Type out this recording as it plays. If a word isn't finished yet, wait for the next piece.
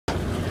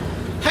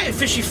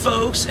fishy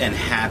folks, and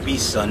happy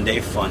Sunday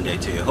Funday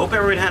to you. Hope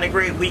everyone had a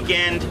great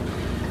weekend.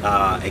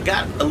 It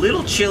got a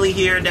little chilly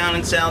here down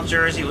in South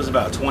Jersey. It was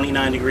about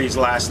 29 degrees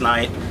last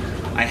night.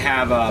 I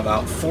have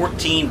about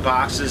 14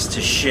 boxes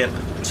to ship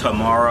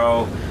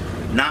tomorrow.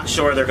 Not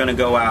sure they're going to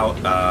go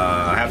out.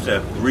 I have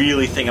to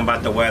really think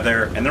about the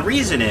weather. And the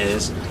reason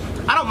is,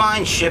 I don't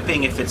mind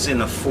shipping if it's in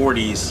the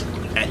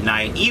 40s at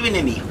night, even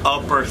in the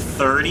upper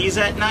 30s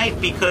at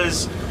night,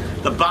 because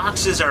the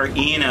boxes are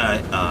in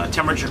a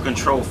temperature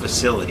control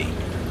facility.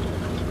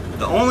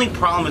 The only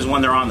problem is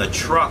when they're on the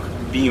truck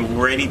being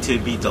ready to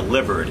be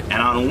delivered. And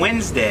on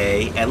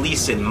Wednesday, at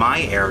least in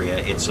my area,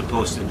 it's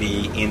supposed to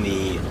be in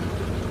the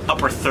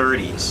upper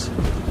 30s.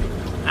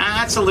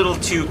 That's a little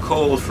too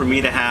cold for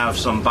me to have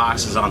some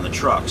boxes on the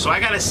truck. So I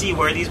gotta see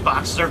where these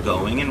boxes are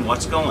going and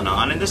what's going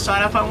on and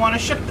decide if I want to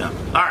ship them.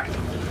 Alright,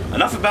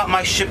 enough about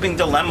my shipping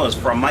dilemmas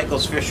from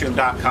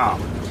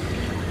michaelsfishroom.com.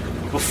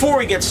 Before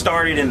we get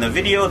started in the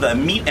video, the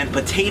meat and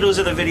potatoes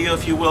of the video,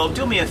 if you will,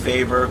 do me a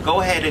favor, go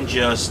ahead and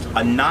just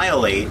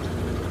annihilate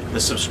the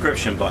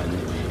subscription button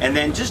and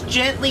then just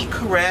gently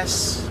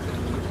caress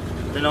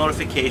the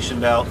notification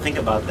bell. Think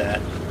about that.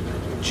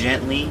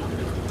 Gently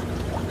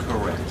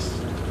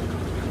caress.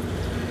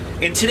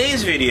 In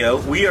today's video,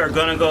 we are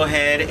going to go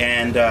ahead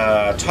and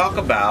talk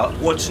about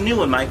what's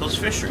new in Michael's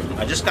Fish Room.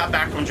 I just got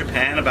back from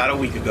Japan about a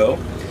week ago.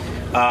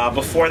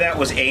 Before that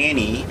was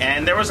A&E,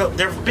 and there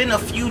have been a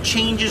few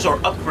changes or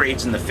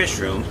upgrades in the fish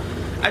room.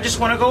 I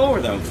just want to go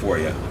over them for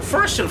you.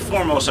 First and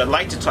foremost, I'd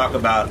like to talk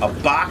about a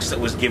box that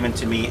was given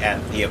to me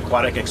at the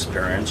Aquatic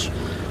Experience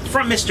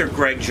from Mr.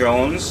 Greg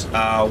Jones,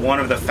 one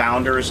of the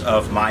founders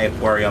of my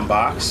Aquarium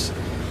Box.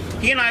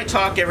 He and I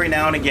talk every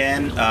now and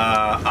again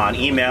on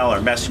email or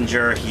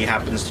messenger. He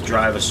happens to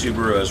drive a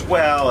Subaru as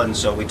well, and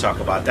so we talk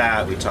about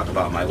that. We talk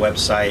about my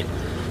website.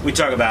 We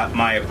talk about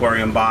my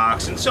Aquarium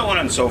Box and so on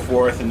and so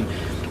forth, and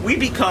we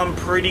become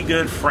pretty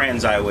good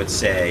friends, I would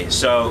say.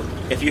 So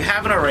if you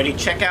haven't already,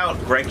 check out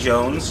Greg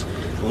Jones,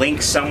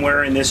 link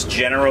somewhere in this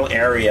general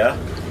area.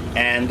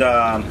 And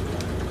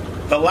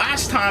the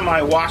last time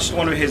I watched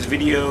one of his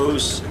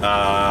videos,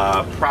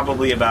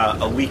 probably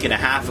about a week and a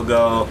half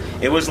ago,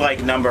 it was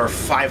like number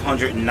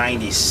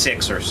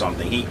 596 or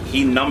something.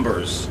 He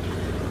numbers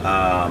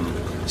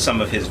some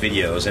of his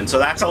videos, and so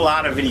that's a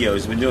lot of videos.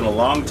 He's been doing a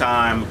long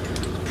time.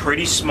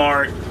 Pretty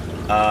smart,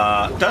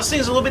 does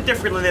things a little bit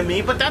differently than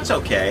me, but that's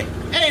okay.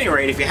 At any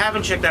rate, if you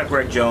haven't checked out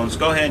Greg Jones,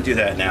 go ahead and do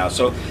that now.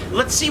 So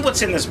let's see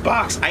what's in this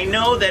box. I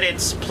know that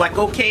it's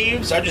pleco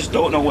caves. I just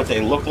don't know what they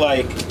look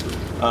like.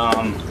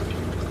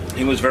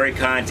 He was very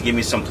kind to give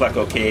me some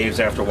pleco caves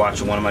after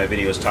watching one of my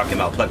videos talking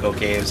about pleco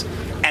caves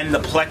and the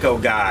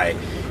pleco guy.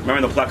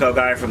 Remember the pleco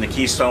guy from the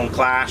Keystone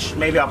Clash?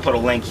 Maybe I'll put a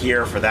link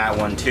here for that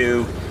one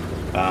too.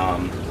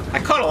 I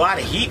caught a lot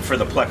of heat for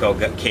the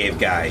pleco cave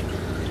guy.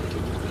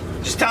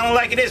 Just tell them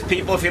like it is,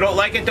 people. If you don't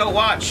like it, don't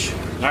watch.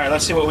 Alright,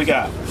 let's see what we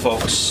got,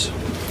 folks.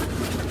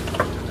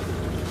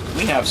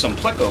 We have some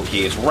pleco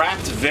caves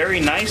wrapped very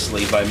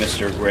nicely by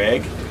Mr.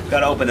 Greg.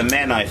 Gotta open the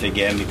man knife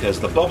again because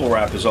the bubble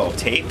wrap is all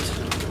taped.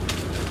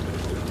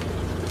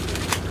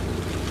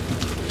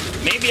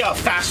 Maybe I'll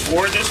fast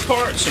forward this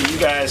part so you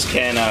guys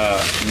can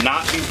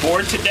not be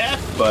bored to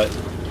death, but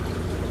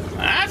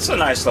that's a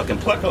nice looking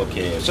pleco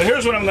cave. So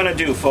here's what I'm gonna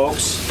do,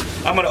 folks.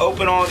 I'm gonna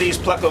open all these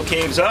pleco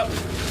caves up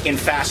in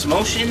fast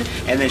motion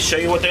and then show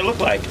you what they look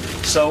like.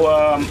 So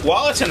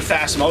while it's in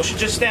fast motion,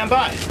 just stand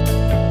by.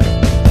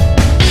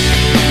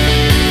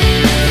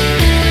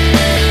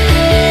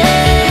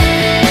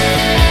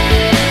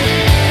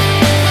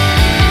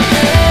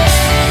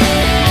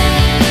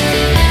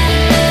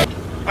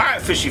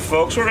 Alright, fishy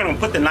folks, we're going to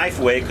put the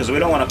knife away because we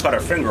don't want to cut our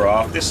finger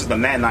off. This is the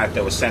man knife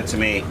that was sent to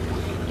me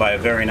by a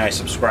very nice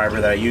subscriber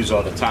that I use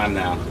all the time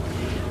now.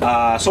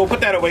 So we'll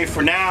put that away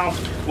for now.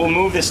 We'll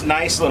move this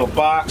nice little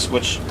box,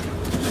 which,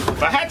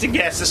 if I had to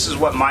guess, this is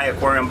what my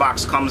Aquarium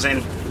Box comes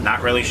in.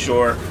 Not really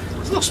sure.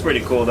 This looks pretty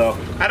cool though.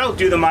 I don't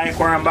do the my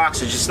Aquarium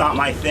Box, it's just not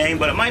my thing,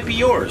 but it might be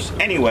yours.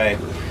 Anyway,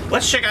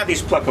 let's check out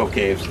these pleco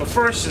caves. The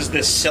first is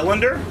this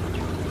cylinder.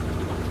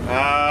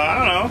 I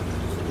don't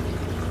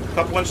know, a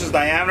couple inches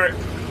diameter.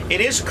 It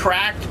is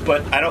cracked,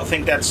 but I don't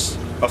think that's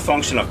a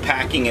function of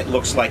packing. It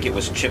looks like it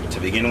was chipped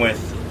to begin with.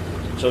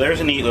 So there's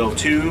a neat little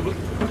tube.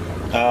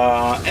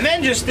 And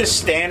then just this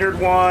standard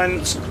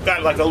one. It's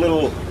got like a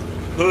little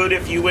hood,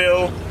 if you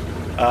will.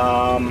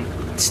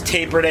 It's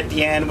tapered at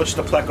the end, which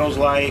the plecos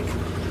like.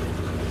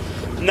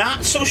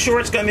 Not so sure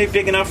it's going to be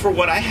big enough for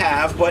what I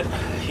have, but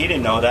he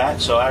didn't know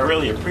that, so I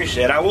really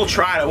appreciate it. I will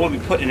try it. I will be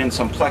putting in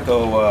some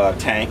pleco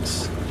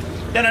tanks.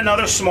 Then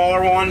another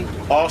smaller one,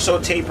 also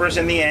tapers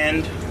in the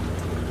end.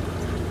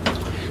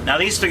 Now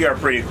these three are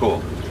pretty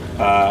cool.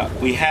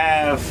 We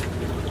have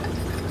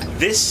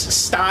this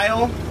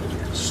style,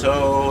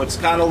 so it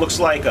kind of looks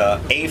like a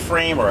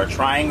A-frame or a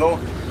triangle.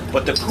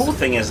 But the cool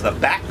thing is the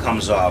back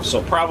comes off,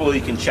 so probably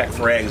you can check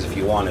for eggs if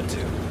you wanted to.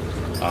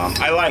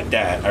 I like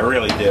that, I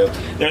really do.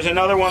 There's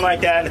another one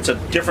like that, it's a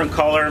different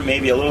color,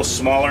 maybe a little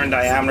smaller in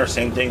diameter,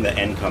 same thing, the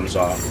end comes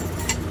off.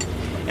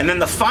 And then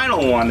the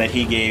final one that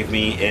he gave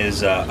me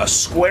is a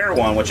square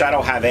one, which I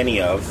don't have any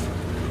of.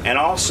 And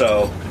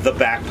also, the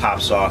back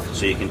pops off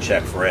so you can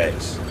check for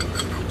eggs.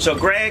 So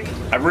Greg,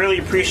 I really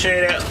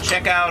appreciate it.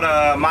 Check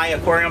out my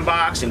Aquarium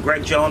Box and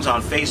Greg Jones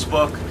on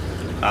Facebook.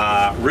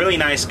 Really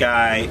nice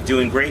guy,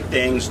 doing great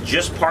things.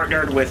 Just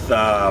partnered with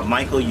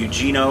Michael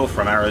Eugenio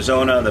from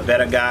Arizona, the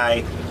Beta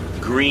guy.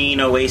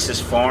 Green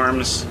Oasis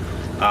Farms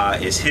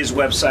is his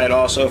website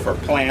also for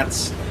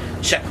plants.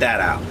 Check that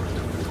out.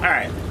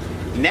 Alright,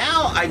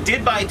 now I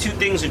did buy 2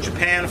 things in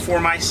Japan for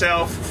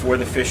myself, for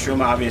the fish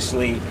room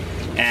obviously.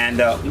 And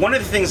one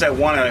of the things I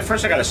wanted,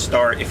 first I got to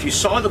start, if you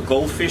saw the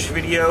goldfish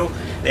video,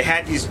 they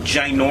had these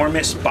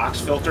ginormous box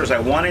filters. I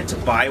wanted to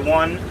buy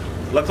one.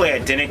 Luckily I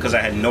didn't because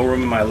I had no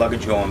room in my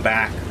luggage going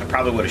back. I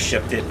probably would have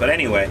shipped it. But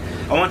anyway,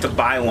 I wanted to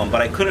buy one,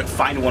 but I couldn't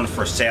find one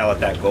for sale at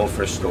that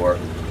goldfish store.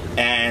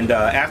 And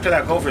after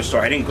that goldfish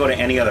store, I didn't go to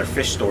any other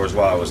fish stores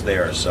while I was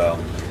there. So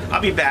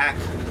I'll be back,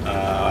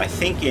 I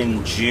think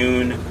in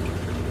June,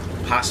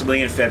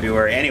 possibly in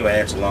February. Anyway,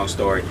 that's a long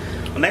story.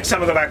 Well, next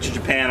time I go back to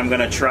Japan, I'm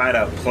going to try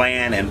to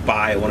plan and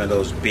buy one of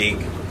those big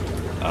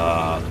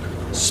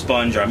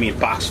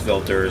box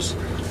filters.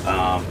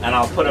 And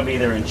I'll put them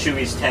either in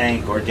Chewy's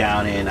tank or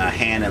down in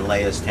Han and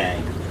Leia's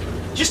tank.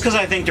 Just because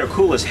I think they're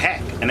cool as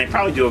heck. And they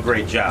probably do a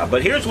great job.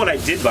 But here's what I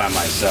did buy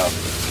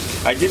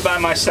myself. I did buy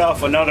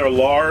myself another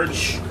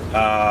large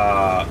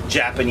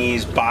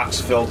Japanese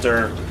box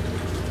filter.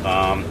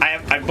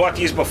 I bought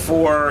these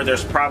before.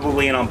 There's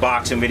probably an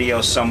unboxing video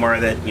somewhere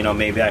that, you know,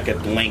 maybe I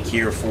could link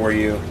here for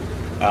you.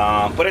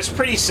 But it's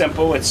pretty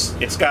simple.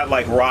 It's got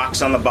like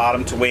rocks on the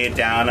bottom to weigh it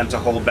down and to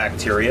hold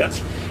bacteria.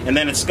 And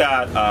then it's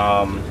got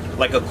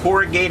like a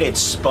corrugated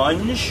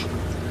sponge,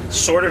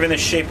 sort of in the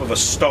shape of a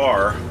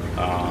star,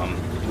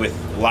 with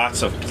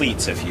lots of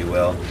pleats, if you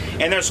will.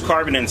 And there's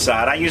carbon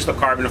inside. I use the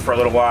carbon for a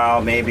little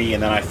while, maybe,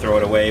 and then I throw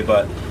it away.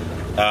 But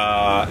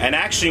and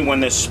actually, when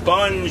the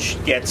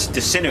sponge gets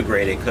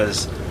disintegrated,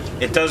 because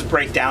it does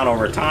break down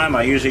over time,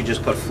 I usually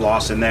just put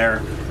floss in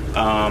there.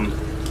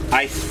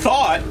 I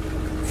thought,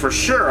 for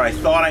sure,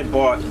 I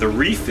bought the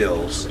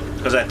refills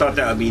because I thought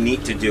that would be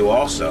neat to do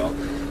also.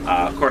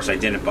 Of course, I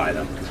didn't buy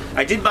them.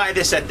 I did buy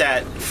this at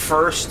that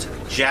first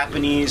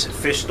Japanese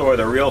fish store,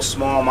 the real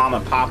small mom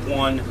and pop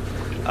one.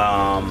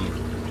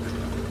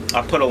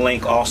 I'll put a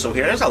link also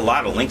here. There's a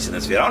lot of links in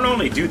this video. I don't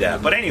normally do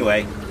that, but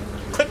anyway,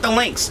 click the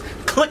links.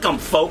 Click them,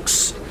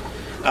 folks.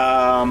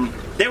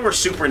 They were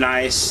super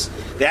nice.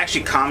 They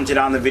actually commented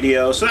on the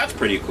video, so that's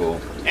pretty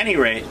cool. At any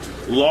rate,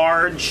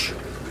 large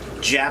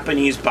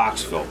Japanese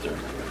box filter.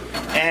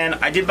 And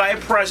I did buy a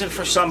present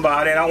for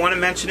somebody. I don't want to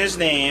mention his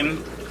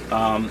name,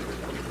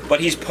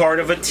 but he's part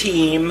of a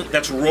team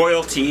that's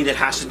royalty that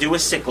has to do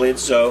with cichlids.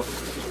 So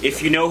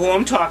if you know who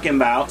I'm talking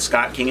about,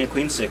 Scott King and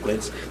Queen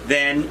Cichlids,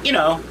 then, you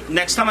know,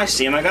 next time I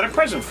see him, I got a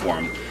present for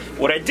him.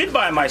 What I did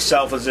buy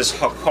myself was this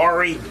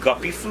Hikari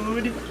guppy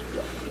food.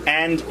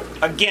 And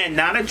again,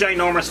 not a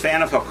ginormous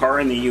fan of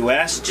Hikari in the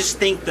US. Just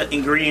think the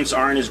ingredients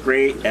aren't as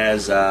great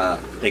as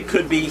they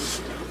could be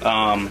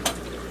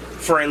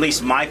for at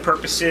least my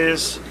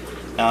purposes.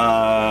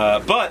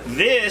 But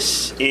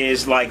this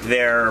is like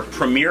their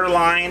premier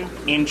line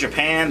in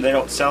Japan. They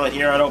don't sell it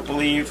here, I don't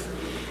believe.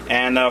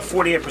 And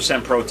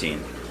 48%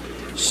 protein.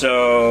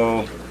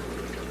 So,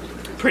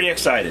 pretty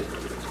excited.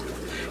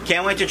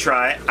 Can't wait to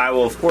try it. I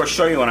will, of course,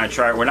 show you when I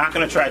try it. We're not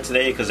going to try it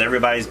today because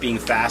everybody's being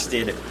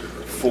fasted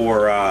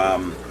for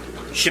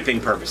shipping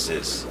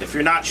purposes. If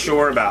you're not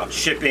sure about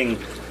shipping,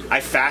 I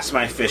fast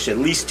my fish at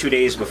least 2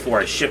 days before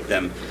I ship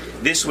them.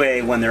 This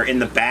way, when they're in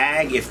the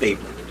bag, if they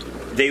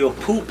will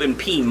poop and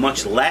pee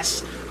much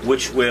less,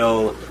 which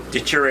will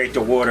deteriorate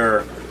the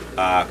water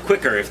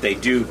quicker if they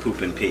do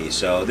poop and pee.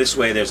 So this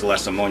way there's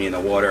less ammonia in the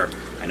water.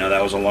 I know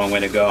that was a long way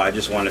to go. I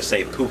just want to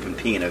say poop and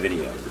pee in a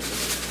video.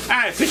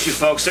 Alright, fishy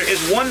folks, there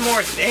is one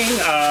more thing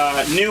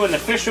new in the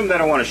fish room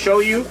that I want to show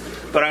you,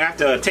 but I have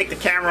to take the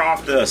camera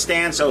off the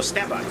stand, so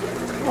stand by.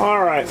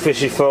 Alright,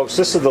 fishy folks,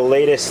 this is the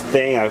latest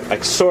thing. I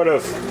sort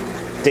of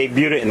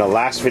debuted it in the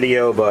last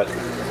video, but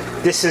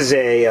this is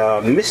a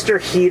Mr.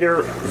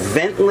 Heater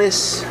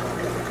ventless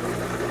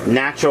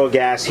natural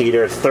gas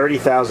heater,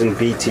 30,000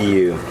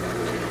 BTU.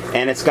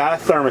 And it's got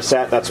a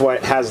thermostat, that's why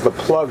it has the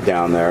plug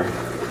down there.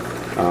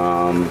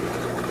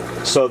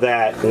 So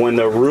that when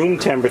the room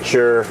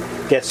temperature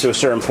gets to a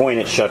certain point,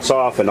 it shuts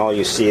off and all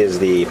you see is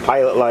the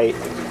pilot light.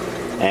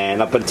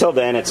 And up until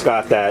then, it's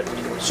got that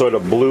sort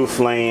of blue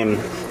flame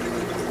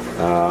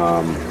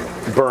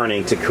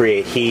burning to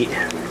create heat.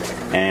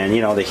 And,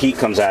 you know, the heat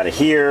comes out of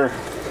here.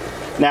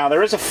 Now,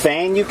 there is a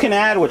fan you can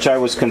add, which I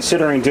was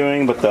considering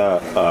doing, but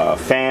the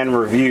fan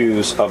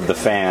reviews of the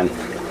fan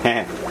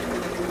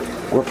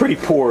were pretty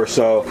poor,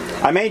 so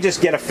I may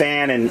just get a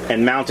fan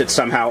and mount it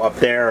somehow up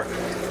there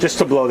just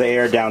to blow the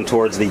air down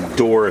towards the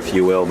door, if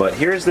you will. But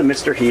here's the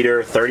Mr.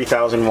 Heater,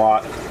 30,000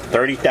 watt,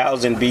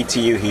 30,000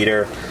 BTU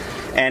heater.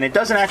 And it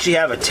doesn't actually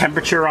have a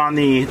temperature on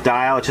the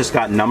dial, it's just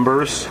got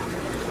numbers.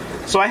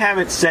 So I have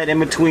it set in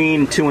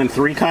between 2 and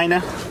 3, kind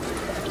of.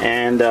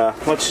 And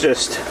let's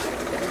just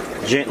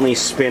gently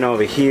spin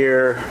over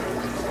here.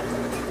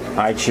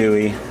 Hi,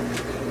 Chewy.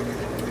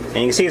 And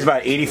you can see it's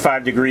about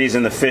 85 degrees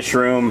in the fish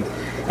room,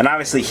 and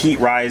obviously heat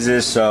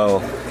rises, so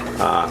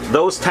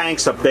those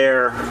tanks up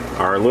there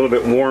are a little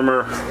bit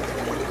warmer.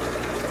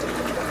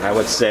 I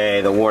would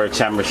say the water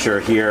temperature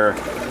here,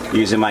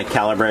 using my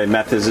calibrated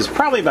methods, is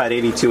probably about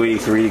 82,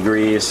 83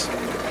 degrees.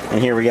 And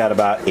here we got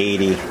about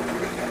 80.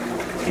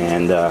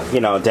 And,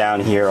 you know, down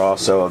here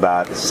also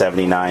about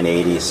 79,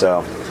 80.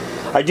 So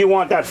I do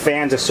want that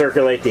fan to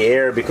circulate the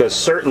air, because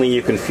certainly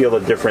you can feel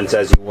the difference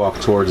as you walk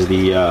towards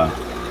the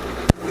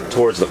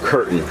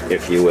curtain,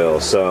 if you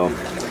will. So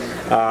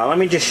let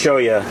me just show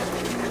you.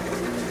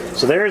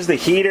 So there's the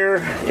heater.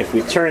 If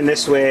we turn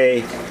this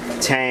way,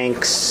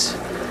 tanks,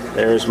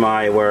 there's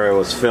where I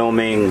was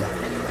filming,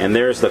 and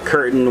there's the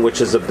curtain, which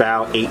is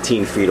about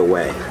 18 feet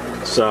away.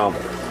 So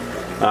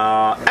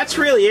that's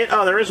really it.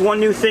 Oh, there is one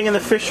new thing in the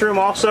fish room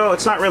also.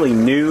 It's not really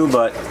new,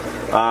 but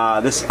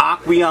this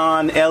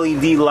Aquaon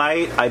LED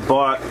light I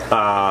bought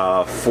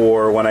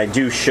for when I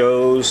do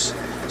shows,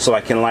 so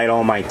I can light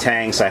all my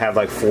tanks. I have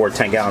like 4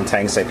 10-gallon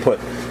tanks I put,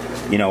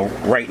 you know,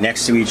 right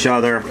next to each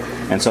other,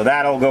 and so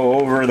that'll go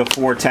over the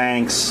 4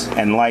 tanks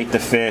and light the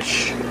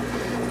fish.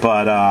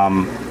 But I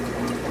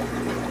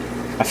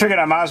figured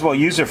I might as well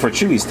use it for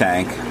Chewy's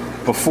tank.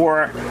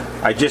 Before,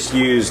 I just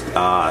used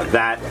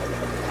that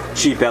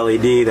cheap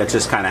LED that's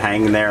just kind of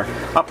hanging there.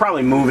 I'll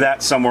probably move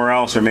that somewhere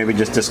else, or maybe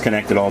just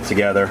disconnect it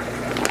altogether.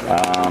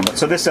 But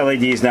so this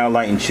LED is now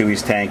lighting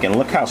Chewy's tank, and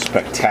look how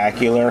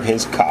spectacular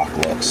his cock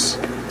looks.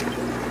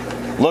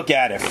 Look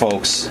at it,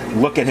 folks.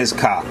 Look at his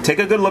cock. Take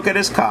a good look at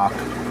his cock,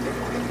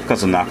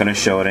 because I'm not going to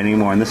show it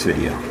anymore in this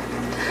video.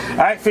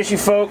 Alright, fishy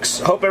folks,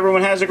 hope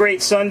everyone has a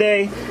great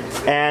Sunday,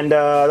 and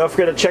don't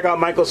forget to check out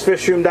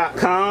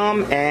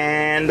michaelsfishroom.com,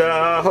 and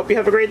hope you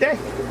have a great day.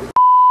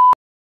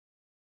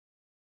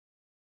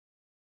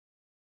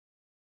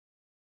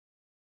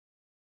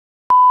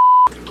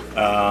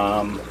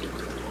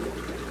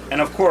 And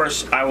of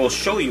course, I will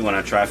show you when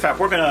I try. In fact,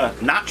 we're going to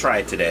not try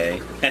it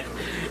today.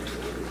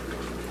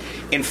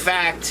 In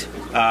fact,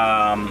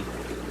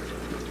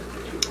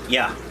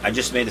 yeah, I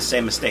just made the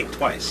same mistake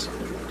twice.